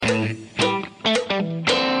Welcome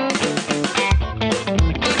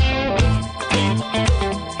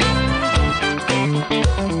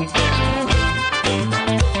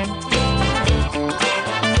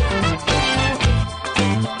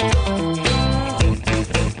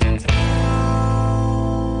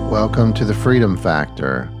to the Freedom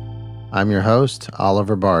Factor. I'm your host,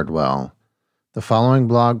 Oliver Bardwell. The following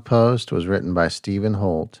blog post was written by Stephen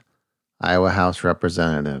Holt, Iowa House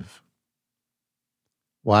Representative.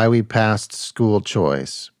 Why we passed school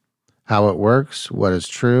choice, how it works, what is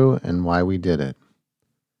true, and why we did it.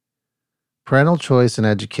 Parental choice in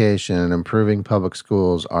education and improving public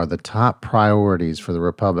schools are the top priorities for the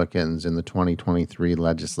Republicans in the 2023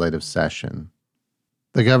 legislative session.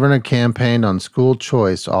 The governor campaigned on school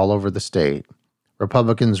choice all over the state.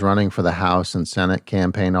 Republicans running for the House and Senate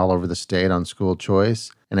campaigned all over the state on school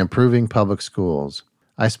choice and improving public schools.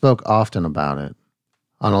 I spoke often about it.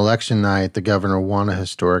 On election night, the governor won a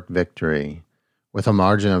historic victory with a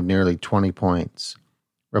margin of nearly 20 points.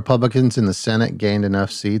 Republicans in the Senate gained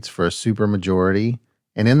enough seats for a supermajority,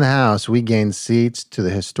 and in the House, we gained seats to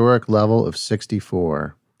the historic level of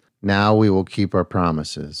 64. Now we will keep our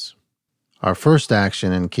promises. Our first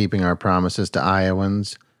action in keeping our promises to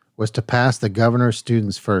Iowans was to pass the Governor's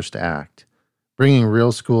Students First Act, bringing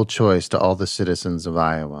real school choice to all the citizens of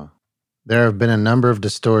Iowa. There have been a number of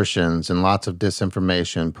distortions and lots of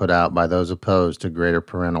disinformation put out by those opposed to greater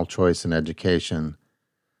parental choice in education.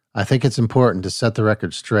 I think it's important to set the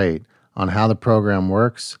record straight on how the program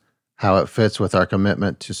works, how it fits with our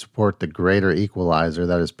commitment to support the greater equalizer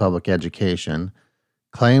that is public education,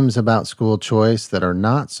 claims about school choice that are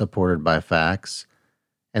not supported by facts,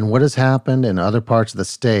 and what has happened in other parts of the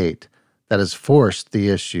state that has forced the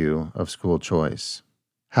issue of school choice,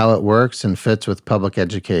 how it works and fits with public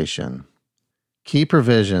education. Key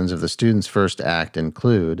provisions of the Students First Act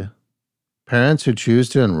include parents who choose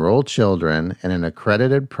to enroll children in an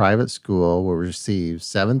accredited private school will receive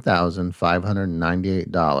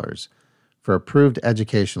 $7,598 for approved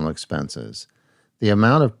educational expenses, the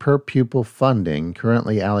amount of per-pupil funding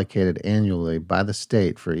currently allocated annually by the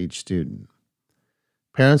state for each student.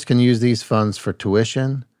 Parents can use these funds for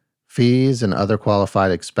tuition, fees, and other qualified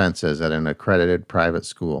expenses at an accredited private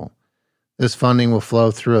school. This funding will flow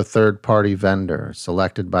through a third-party vendor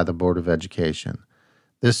selected by the Board of Education.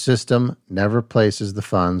 This system never places the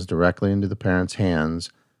funds directly into the parents' hands,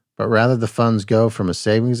 but rather the funds go from a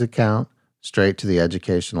savings account straight to the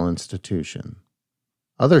educational institution.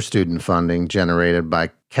 Other student funding generated by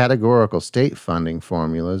categorical state funding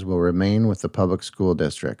formulas will remain with the public school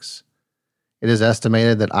districts. It is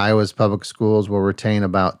estimated that Iowa's public schools will retain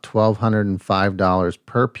about $1,205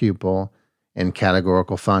 per pupil in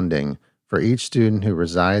categorical funding for each student who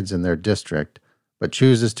resides in their district but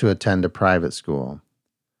chooses to attend a private school.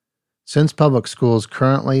 Since public schools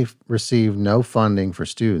currently receive no funding for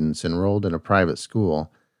students enrolled in a private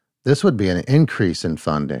school, this would be an increase in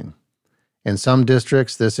funding. In some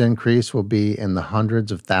districts, this increase will be in the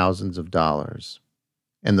hundreds of thousands of dollars.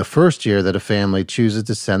 In the first year that a family chooses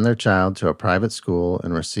to send their child to a private school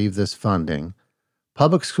and receive this funding,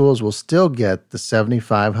 public schools will still get the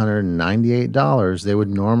 $7,598 they would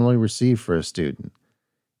normally receive for a student,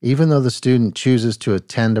 even though the student chooses to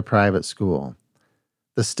attend a private school.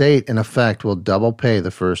 The state, in effect, will double pay the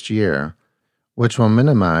first year, which will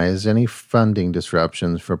minimize any funding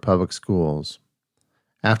disruptions for public schools.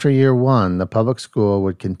 After year one, the public school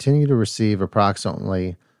would continue to receive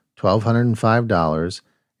approximately $1,205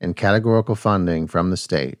 in categorical funding from the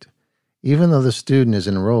state, even though the student is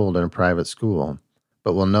enrolled in a private school,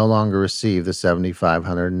 but will no longer receive the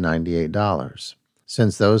 $7,598,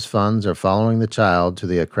 since those funds are following the child to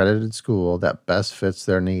the accredited school that best fits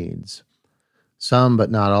their needs. Some, but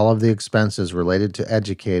not all, of the expenses related to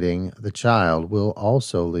educating the child will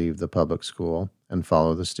also leave the public school and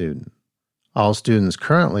follow the student. All students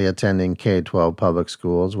currently attending K-12 public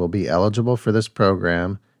schools will be eligible for this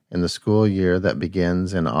program in the school year that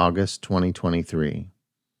begins in August 2023.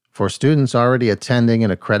 For students already attending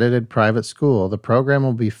an accredited private school, the program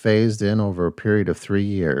will be phased in over a period of 3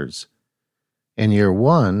 years. In year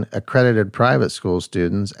one, accredited private school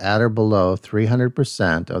students at or below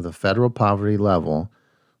 300% of the federal poverty level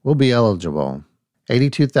will be eligible,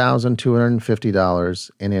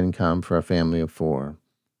 $82,250 in income for a family of 4.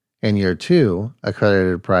 In year two,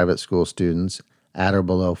 accredited private school students at or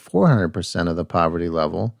below 400% of the poverty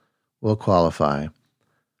level will qualify,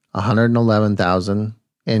 $111,000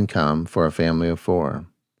 income for a family of 4.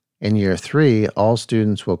 In year 3, all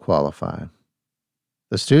students will qualify.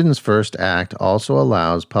 The Students First Act also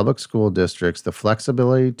allows public school districts the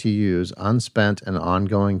flexibility to use unspent and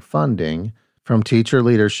ongoing funding from teacher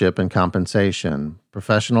leadership and compensation,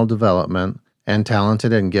 professional development, and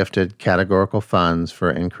talented and gifted categorical funds for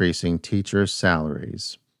increasing teachers'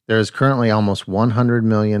 salaries. There is currently almost $100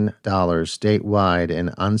 million statewide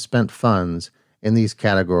in unspent funds in these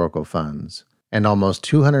categorical funds, and almost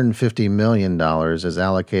 $250 million is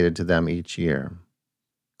allocated to them each year.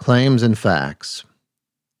 Claims and facts.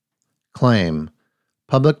 Claim: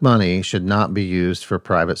 public money should not be used for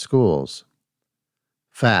private schools.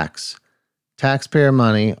 Facts: taxpayer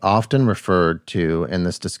money, often referred to in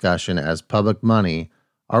this discussion as public money,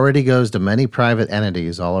 already goes to many private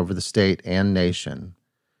entities all over the state and nation.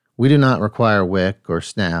 We do not require WIC or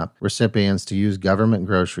SNAP recipients to use government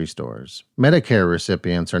grocery stores. Medicare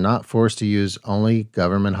recipients are not forced to use only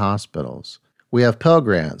government hospitals. We have Pell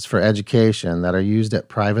Grants for education that are used at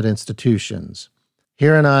private institutions.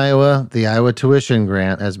 Here in Iowa, the Iowa Tuition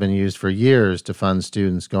Grant has been used for years to fund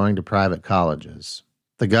students going to private colleges.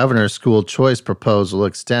 The governor's school choice proposal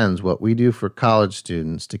extends what we do for college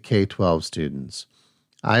students to K-12 students.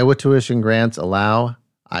 Iowa tuition grants allow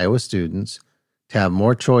Iowa students to have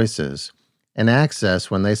more choices and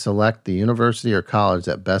access when they select the university or college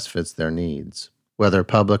that best fits their needs, whether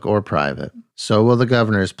public or private. So will the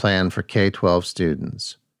governor's plan for K-12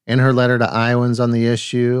 students. In her letter to Iowans on the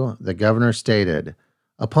issue, the governor stated,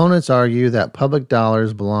 "Opponents argue that public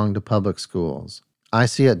dollars belong to public schools. I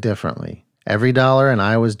see it differently. Every dollar in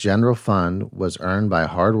Iowa's general fund was earned by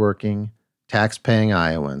hardworking, tax-paying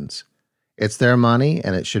Iowans. It's their money,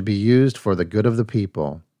 and it should be used for the good of the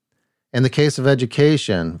people. In the case of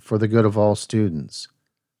education, for the good of all students."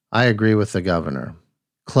 I agree with the governor.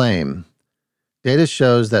 Claim: data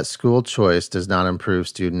shows that school choice does not improve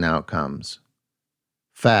student outcomes.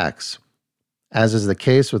 Facts: as is the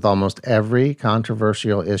case with almost every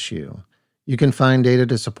controversial issue, you can find data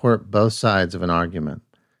to support both sides of an argument.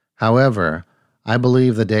 However, I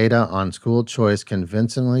believe the data on school choice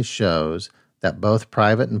convincingly shows that both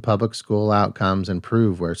private and public school outcomes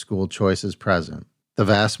improve where school choice is present. The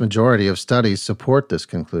vast majority of studies support this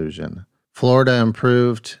conclusion. Florida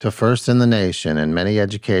improved to first in the nation in many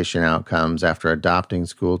education outcomes after adopting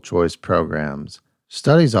school choice programs.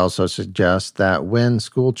 Studies also suggest that when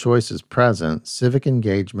school choice is present, civic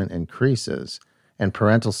engagement increases and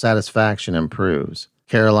parental satisfaction improves.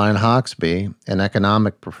 Caroline Hawksby, an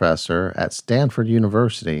economic professor at Stanford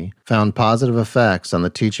University, found positive effects on the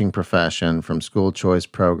teaching profession from school choice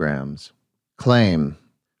programs. Claim: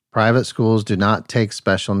 private schools do not take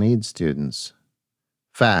special needs students.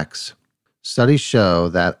 Facts: studies show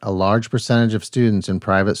that a large percentage of students in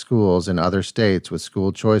private schools in other states with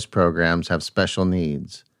school choice programs have special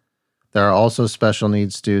needs. There are also special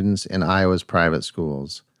needs students in Iowa's private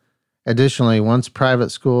schools. Additionally, once private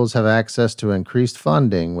schools have access to increased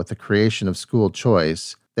funding with the creation of school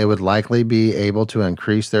choice, they would likely be able to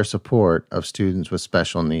increase their support of students with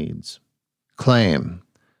special needs. Claim: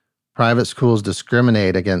 private schools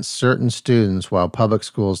discriminate against certain students while public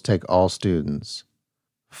schools take all students.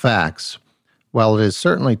 Facts: while it is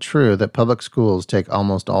certainly true that public schools take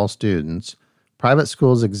almost all students, private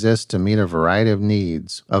schools exist to meet a variety of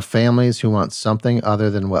needs of families who want something other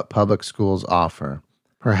than what public schools offer.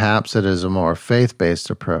 Perhaps it is a more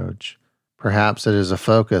faith-based approach. Perhaps it is a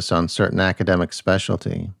focus on certain academic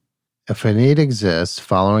specialty. If a need exists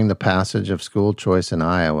following the passage of school choice in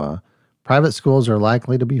Iowa, private schools are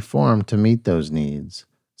likely to be formed to meet those needs.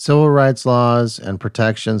 Civil rights laws and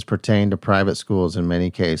protections pertain to private schools in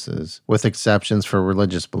many cases, with exceptions for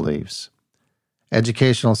religious beliefs.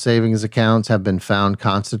 Educational savings accounts have been found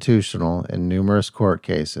constitutional in numerous court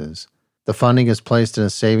cases. The funding is placed in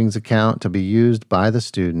a savings account to be used by the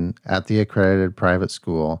student at the accredited private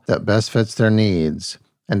school that best fits their needs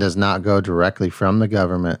and does not go directly from the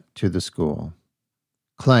government to the school.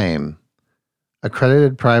 Claim: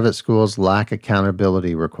 accredited private schools lack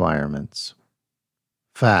accountability requirements.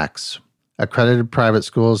 Facts: accredited private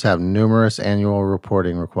schools have numerous annual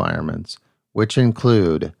reporting requirements, which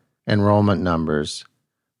include enrollment numbers,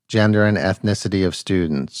 gender and ethnicity of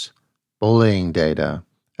students, bullying data,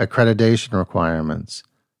 accreditation requirements,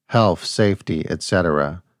 health, safety,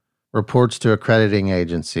 etc. Reports to accrediting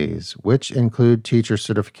agencies, which include teacher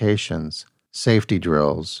certifications, safety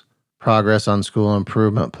drills, progress on school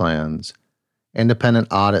improvement plans, independent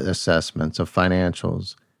audit assessments of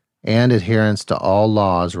financials, and adherence to all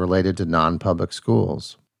laws related to non-public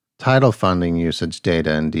schools. Title funding usage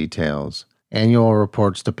data and details, annual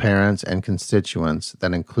reports to parents and constituents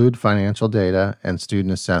that include financial data and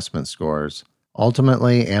student assessment scores.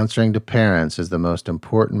 Ultimately, answering to parents is the most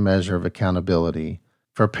important measure of accountability,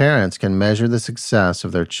 for parents can measure the success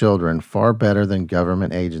of their children far better than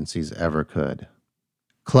government agencies ever could.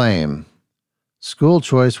 Claim: School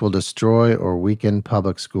choice will destroy or weaken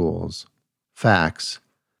public schools. Facts.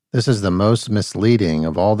 This is the most misleading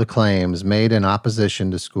of all the claims made in opposition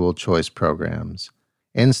to school choice programs.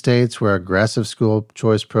 In states where aggressive school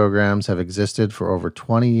choice programs have existed for over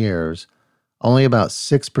 20 years, only about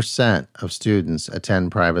 6% of students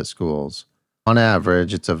attend private schools. On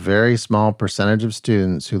average, it's a very small percentage of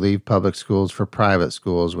students who leave public schools for private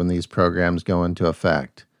schools when these programs go into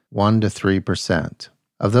effect, 1 to 3%.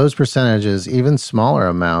 Of those percentages, even smaller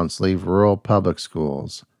amounts leave rural public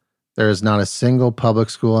schools. There is not a single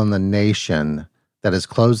public school in the nation that has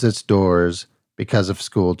closed its doors because of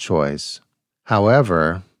school choice.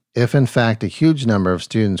 However, if in fact a huge number of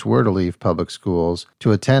students were to leave public schools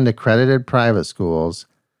to attend accredited private schools,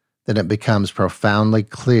 then it becomes profoundly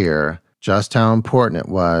clear just how important it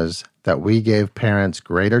was that we gave parents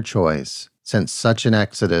greater choice, since such an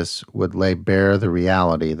exodus would lay bare the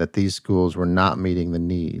reality that these schools were not meeting the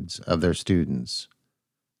needs of their students.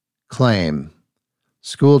 Claim: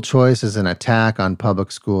 school choice is an attack on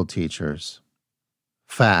public school teachers.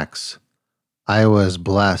 Facts: Iowa is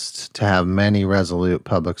blessed to have many resolute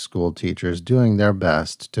public school teachers doing their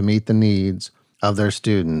best to meet the needs of their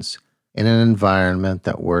students in an environment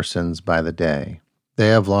that worsens by the day. They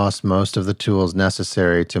have lost most of the tools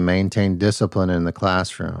necessary to maintain discipline in the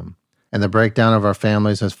classroom, and the breakdown of our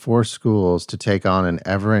families has forced schools to take on an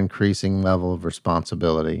ever-increasing level of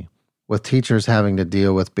responsibility, with teachers having to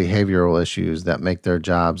deal with behavioral issues that make their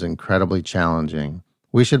jobs incredibly challenging.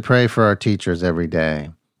 We should pray for our teachers every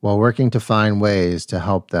day, while working to find ways to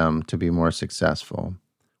help them to be more successful.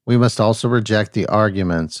 We must also reject the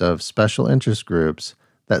arguments of special interest groups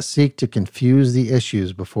that seek to confuse the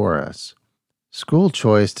issues before us. School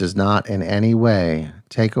choice does not in any way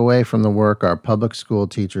take away from the work our public school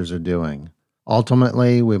teachers are doing.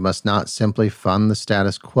 Ultimately, we must not simply fund the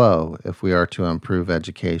status quo if we are to improve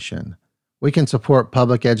education. We can support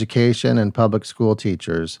public education and public school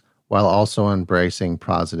teachers while also embracing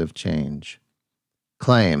positive change.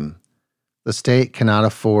 Claim: the state cannot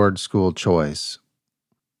afford school choice.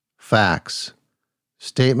 Facts.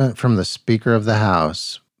 Statement from the Speaker of the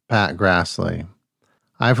House, Pat Grassley.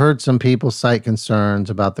 I've heard some people cite concerns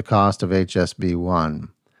about the cost of HSB 1.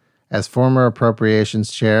 As former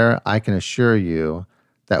Appropriations Chair, I can assure you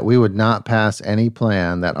that we would not pass any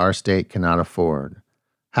plan that our state cannot afford.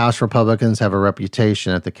 House Republicans have a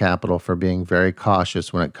reputation at the Capitol for being very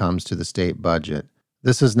cautious when it comes to the state budget.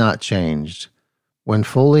 This has not changed. When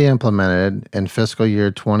fully implemented in fiscal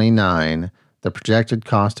year 29, the projected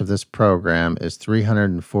cost of this program is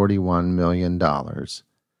 $341 million.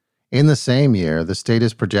 In the same year, the state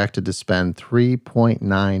is projected to spend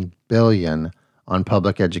 $3.9 billion on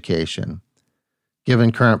public education.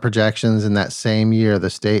 Given current projections, in that same year, the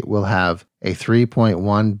state will have a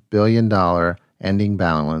 $3.1 billion ending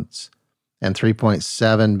balance and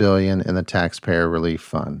 $3.7 billion in the Taxpayer Relief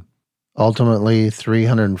Fund. Ultimately,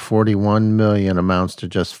 $341 million amounts to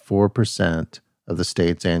just 4% of the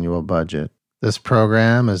state's annual budget. This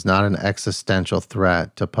program is not an existential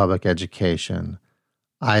threat to public education.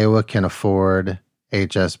 Iowa can afford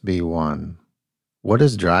HSB 1. What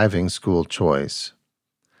is driving school choice?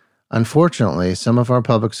 Unfortunately, some of our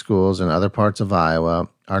public schools in other parts of Iowa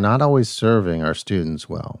are not always serving our students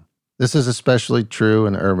well. This is especially true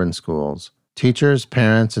in urban schools. Teachers,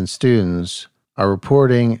 parents, and students are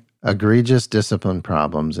reporting egregious discipline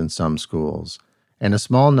problems in some schools, and a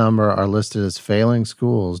small number are listed as failing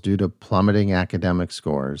schools due to plummeting academic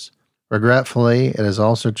scores. Regretfully, it is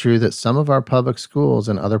also true that some of our public schools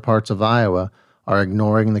in other parts of Iowa are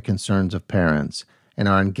ignoring the concerns of parents and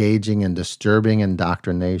are engaging in disturbing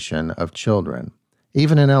indoctrination of children,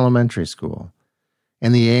 even in elementary school.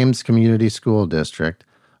 In the Ames Community School District,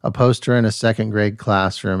 a poster in a second-grade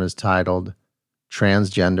classroom is titled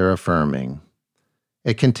Transgender Affirming.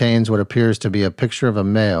 It contains what appears to be a picture of a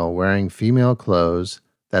male wearing female clothes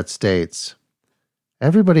that states,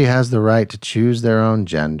 "Everybody has the right to choose their own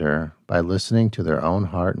gender by listening to their own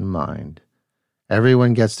heart and mind.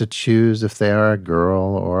 Everyone gets to choose if they are a girl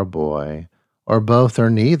or a boy, or both or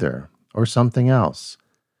neither, or something else,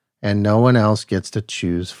 and no one else gets to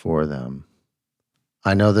choose for them."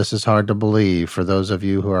 I know this is hard to believe for those of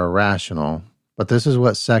you who are rational, but this is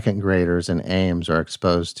what second graders in Ames are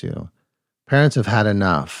exposed to. Parents have had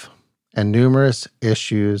enough, and numerous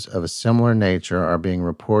issues of a similar nature are being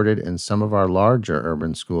reported in some of our larger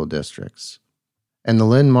urban school districts. In the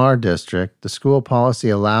Linn-Mar district, the school policy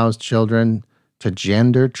allows children to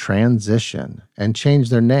gender transition and change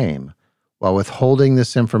their name while withholding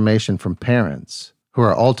this information from parents, who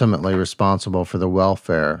are ultimately responsible for the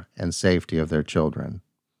welfare and safety of their children.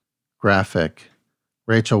 Graphic: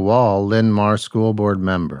 Rachel Wall, Linn-Mar School Board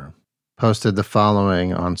member. posted the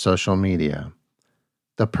following on social media.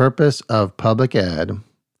 The purpose of public ed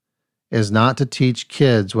is not to teach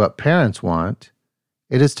kids what parents want.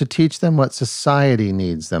 It is to teach them what society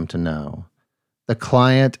needs them to know. The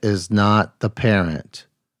client is not the parent,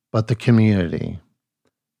 but the community.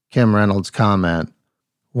 Kim Reynolds' comment,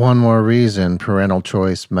 one more reason parental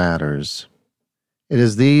choice matters. It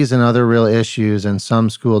is these and other real issues in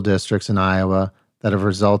some school districts in Iowa that have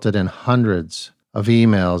resulted in hundreds of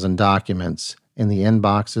emails and documents in the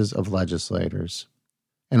inboxes of legislators.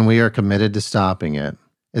 And we are committed to stopping it.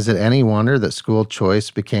 Is it any wonder that school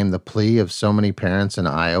choice became the plea of so many parents in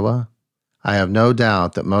Iowa? I have no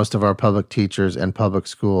doubt that most of our public teachers and public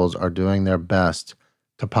schools are doing their best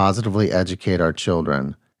to positively educate our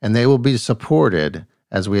children, and they will be supported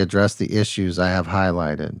as we address the issues I have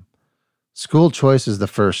highlighted. School choice is the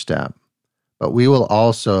first step, but we will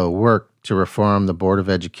also work to reform the Board of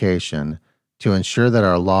Education to ensure that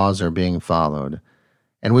our laws are being followed,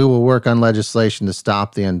 and we will work on legislation to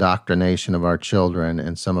stop the indoctrination of our children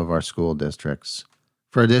in some of our school districts.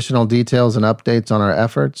 For additional details and updates on our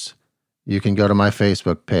efforts, you can go to my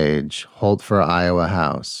Facebook page, Holt for Iowa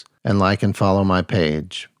House, and like and follow my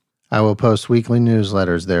page. I will post weekly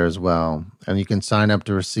newsletters there as well, and you can sign up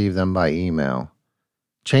to receive them by email.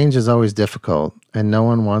 Change is always difficult, and no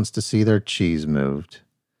one wants to see their cheese moved.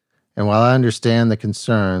 And while I understand the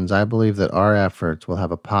concerns, I believe that our efforts will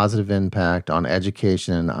have a positive impact on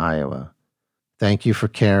education in Iowa. Thank you for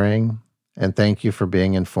caring, and thank you for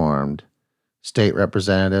being informed. State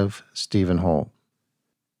Representative Stephen Holt.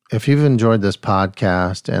 If you've enjoyed this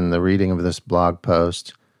podcast and the reading of this blog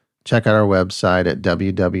post, check out our website at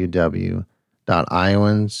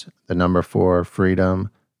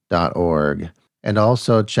www.iowans4freedom.org, and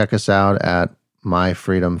also check us out at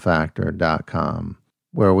myfreedomfactor.com,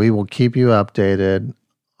 where we will keep you updated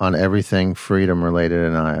on everything freedom related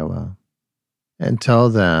in Iowa. Until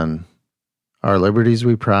then, our liberties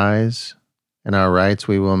we prize and our rights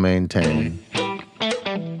we will maintain.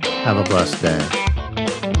 Have a blessed day.